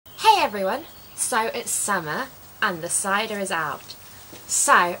everyone, so it's summer and the cider is out.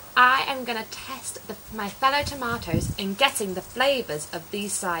 So I am going to test my fellow tomatoes in getting the flavours of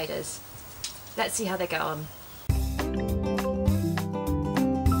these ciders. Let's see how they get on.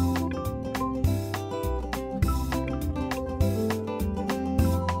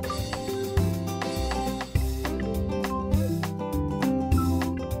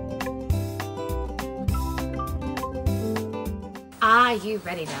 Are you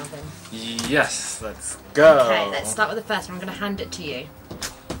ready, Nelvin? Yes, let's go. Okay, let's start with the first one. I'm going to hand it to you.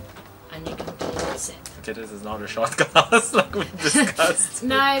 And you can take a sip. Okay, this is not a shot glass like we discussed.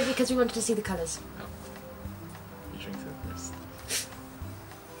 No, because we wanted to see the colours. Oh. You drink it first.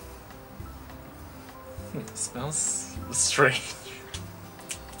 It smells strange.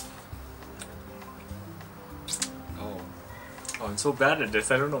 Oh, I'm so bad at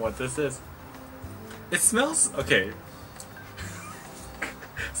this. I don't know what this is. It smells... okay.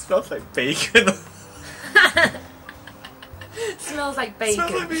 Smells like bacon. Smells like bacon.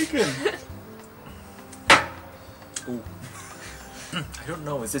 Smells like bacon. Ooh. I don't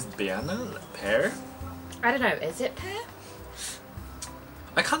know. Is this banana? Pear? I don't know. Is it pear?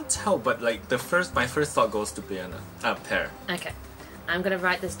 I can't tell, but like my first thought goes to banana. Pear. Okay. I'm gonna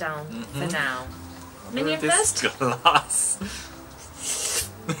write this down for now. Minion this first. Glass.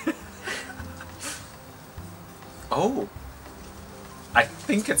 Oh. I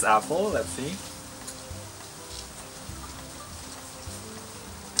think it's apple. Let's see.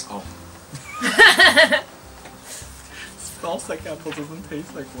 Oh. Smells like apple, doesn't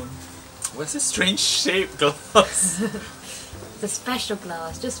taste like one. What's this strange shaped glass? It's a special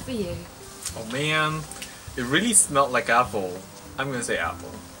glass just for you. Oh man, it really smelled like apple. I'm gonna say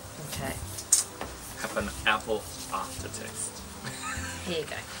apple. Okay. Have an apple aftertaste. Here you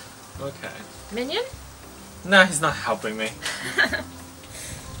go. Okay. Minion? Nah, he's not helping me.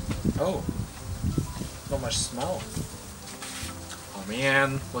 Oh, not much smell. Oh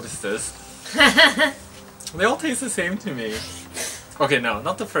man, what is this? They all taste the same to me. Okay, no,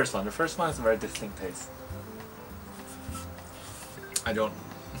 not the first one. The first one is a very distinct taste. I don't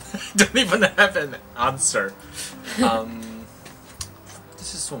even have an answer.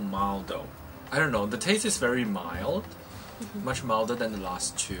 This is so mild though. I don't know, the taste is very mild. Much milder than the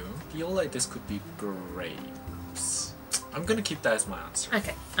last two. I feel like this could be grapes. I'm gonna keep that as my answer.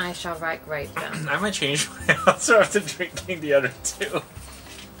 Okay, I shall write grape down. I might change my answer after drinking the other two.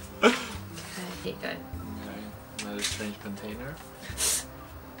 Okay, here you go. Okay, another strange container.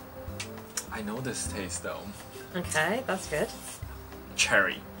 I know this taste though. Okay, that's good.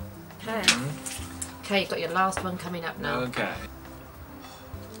 Cherry. Okay. Okay, you've got your last one coming up now. Okay.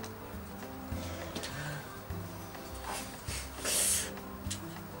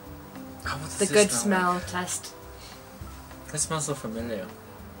 Oh, what's The this good smell smell test. It smells so familiar.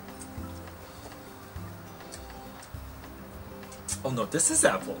 Oh no, this is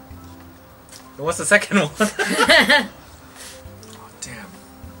apple. And what's the second one? Oh damn.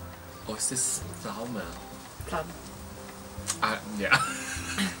 Oh, is this flower? Plum. Yeah.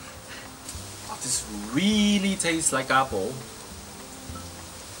 Oh, this really tastes like apple.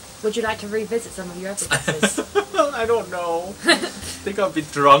 Would you like to revisit some of your other guesses? I don't know. I think I'll be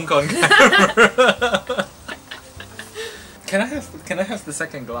drunk on camera. Can I have the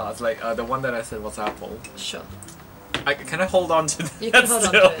second glass, like the one that I said was apple? Sure. Can I hold on to that? You can hold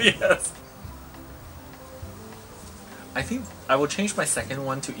still? on to it. Yes. I think I will change my second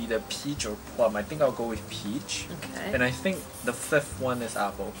one to either peach or plum. I think I'll go with peach. Okay. And I think the fifth one is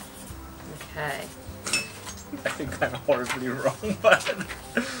apple. Okay. I think I'm horribly wrong, but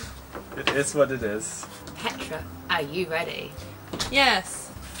it is what it is. Petra, are you ready? Yes.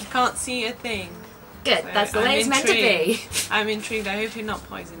 I can't see a thing. Good, So that's the way it's meant to be. I'm intrigued. I hope you're not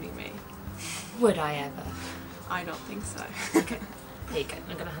poisoning me. Would I ever? I don't think so. Okay. Here you go.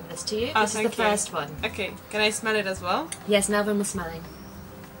 I'm going to hand this to you. Oh, This is the thank you. first one. Okay, can I smell it as well? Yes, Nelvin was smelling.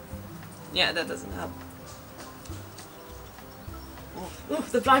 Yeah, that doesn't help. Ooh,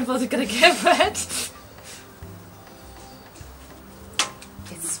 the blindfolds are going to give it.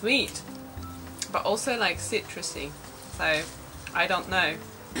 It's sweet, but also like citrusy. So, I don't know.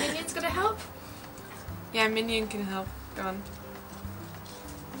 Minion's going to help? Yeah, Minion can help. Go on.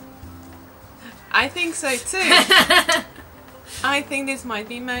 I think so too. I think this might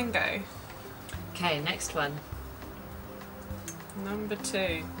be mango. Okay, next one. Number 2.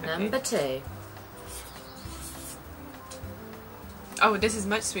 Okay. Number 2. Oh, this is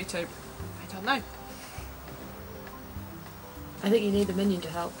much sweeter. I don't know. I think you need the minion to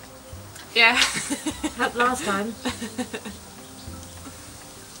help. Yeah. Helped last time.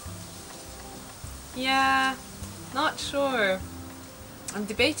 Yeah, not sure. I'm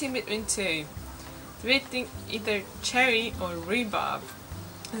debating between two. Debating either cherry or rhubarb.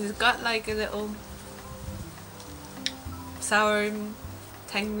 It's got like a little sour,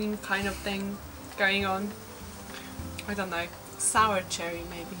 tangy kind of thing going on. I don't know. Sour cherry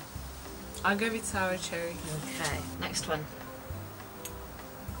maybe. I'll go with sour cherry. Okay, next one.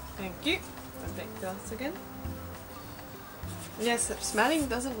 Thank you. I'll take glass again. Yes, smelling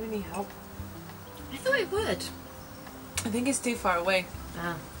doesn't really help. I thought it would. I think it's too far away.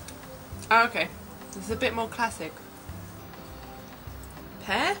 Ah. Oh, okay. It's a bit more classic.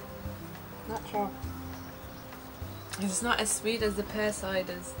 Pear? Not sure. It's not as sweet as the pear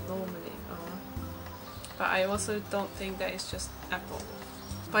ciders normally are. But I also don't think that it's just apple.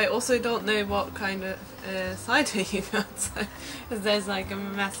 But I also don't know what kind of cider you got, so, because there's like a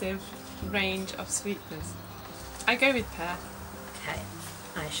massive range of sweetness. I go with pear. Okay,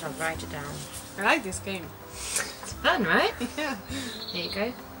 I shall write it down. I like this game. It's fun, right? Yeah. Here you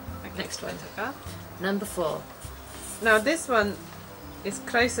go. Next one. Number 4. Now this one is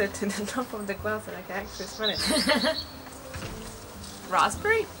closer to the top of the glass and I can actually smell it.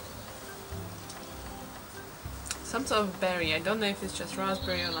 Raspberry? Some sort of berry. I don't know if it's just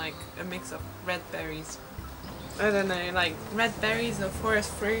raspberry or like a mix of red berries. I don't know, like red berries or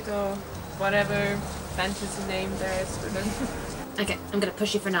forest fruit or whatever fantasy name there is for them. Okay, I'm going to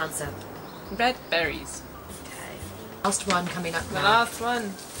push you for an answer. Red berries. Okay. Last one coming up The now. last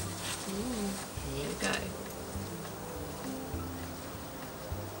one. Here you go.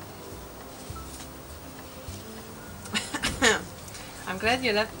 I'm glad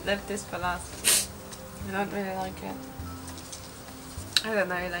you left this for last. I don't really like it. I don't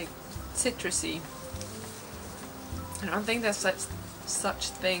know, like citrusy. I don't think there's such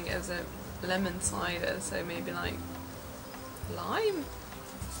thing as a lemon cider, so maybe like lime?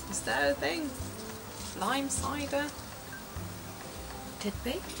 Is that a thing? Lime cider? Could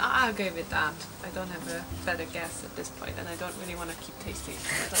be. I'll go with that. I don't have a better guess at this point, and I don't really want to keep tasting it.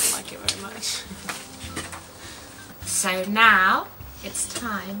 I don't like it very much. So now it's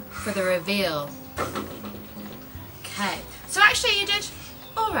time for the reveal. Okay. So actually you did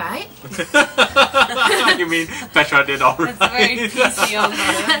alright. You mean Petra did alright? That's very PC on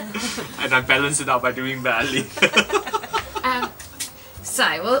her. And I balanced it out by doing badly. So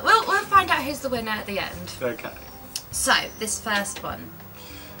we'll find out who's the winner at the end. Okay. So this first one.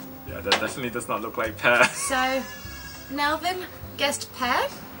 Yeah, that definitely does not look like pear. So Nelvin guessed pear.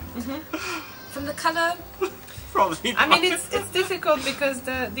 From the colour. Probably not. I mean, it's difficult because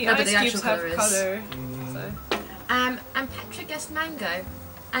the No, but ice the actual cubes have colour is- colour. So. And Petra guessed mango.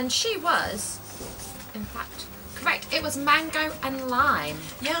 And she was, in fact, correct. It was mango and lime.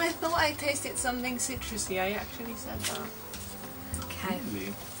 Yeah, I thought I tasted something citrusy. I actually said that. Okay.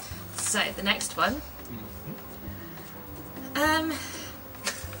 Really? So the next one.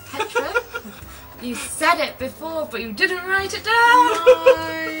 Petra, you said it before, but you didn't write it down.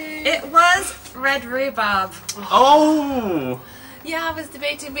 It was red rhubarb. Oh! Yeah, I was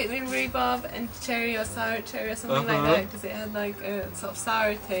debating between rhubarb and cherry or sour cherry or something like that because it had like a sort of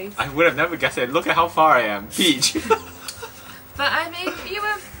sour taste. I would have never guessed it. Look at how far I am. Peach. But I mean,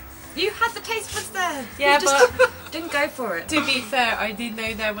 you had the taste buds there. Yeah, you just but didn't go for it. to be fair, I did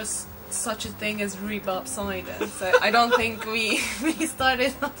know there was such a thing as rhubarb cider, so I don't think we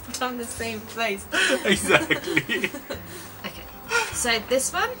started off from the same place. Exactly. Okay, so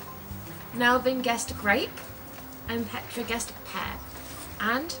this one, Nelvin guessed grape, and Petra guessed pear,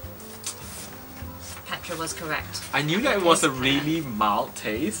 and Petra was correct. I knew that it was a really mild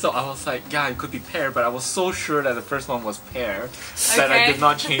taste, so I was like, yeah, it could be pear, but I was so sure that the first one was pear that I did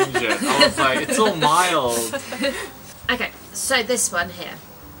not change it. I was like, it's so mild. Okay, so this one here.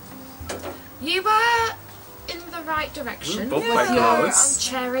 You were in the right direction Both with quite your close.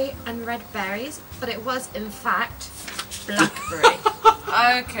 cherry and red berries, but it was in fact blackberry.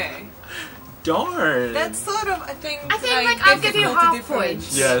 Okay. Darn. That's sort of, I think I'll give you difficult to half differentiate.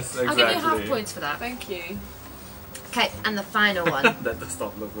 points. Yes, exactly. I'll give you half points for that. Thank you. Okay, and the final one. That does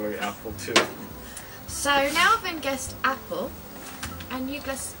not look very apple too. So Nelvin guessed apple, and you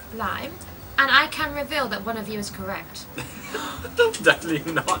guessed lime, and I can reveal that one of you is correct.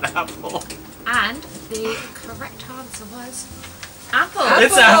 Definitely not apple. And the correct answer was apple.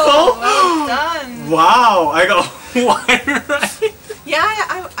 It's apple? Well done. Wow, I got one right.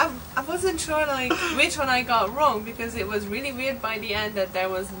 Yeah, I wasn't sure like which one I got wrong because it was really weird by the end that there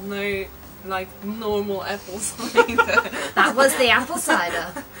was no like normal apple cider. That was the apple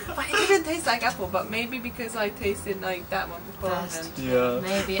cider. But it didn't taste like apple, but maybe because I tasted like that one beforehand. Yeah,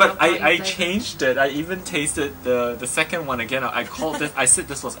 Maybe but it'll I flavor. changed it. I even tasted the second one again. I called it. I said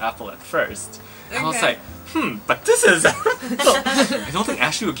this was apple at first, I was like, but this is I don't think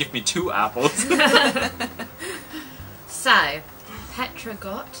Ashley would give me 2 apples. So, Petra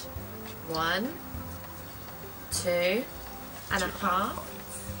got 1, 2 and a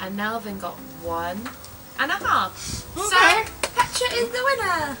half, and Nelvin got 1 and a half. So, Petra is the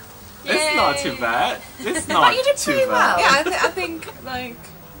winner. It's not too bad. It's not But you did too pretty bad. well. Yeah, I think like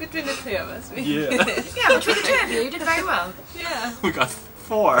between the 3 of us, we Yeah. did it. Yeah, between the 2 of you, you did very well. Yeah. We got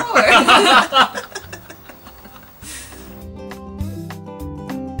 4.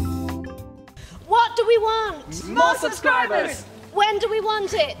 What do we want? More subscribers! When do we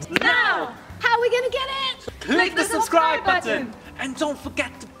want it? Now! How are we going to get it? Click the subscribe button! And don't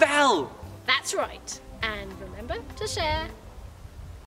forget the bell! That's right. And remember to share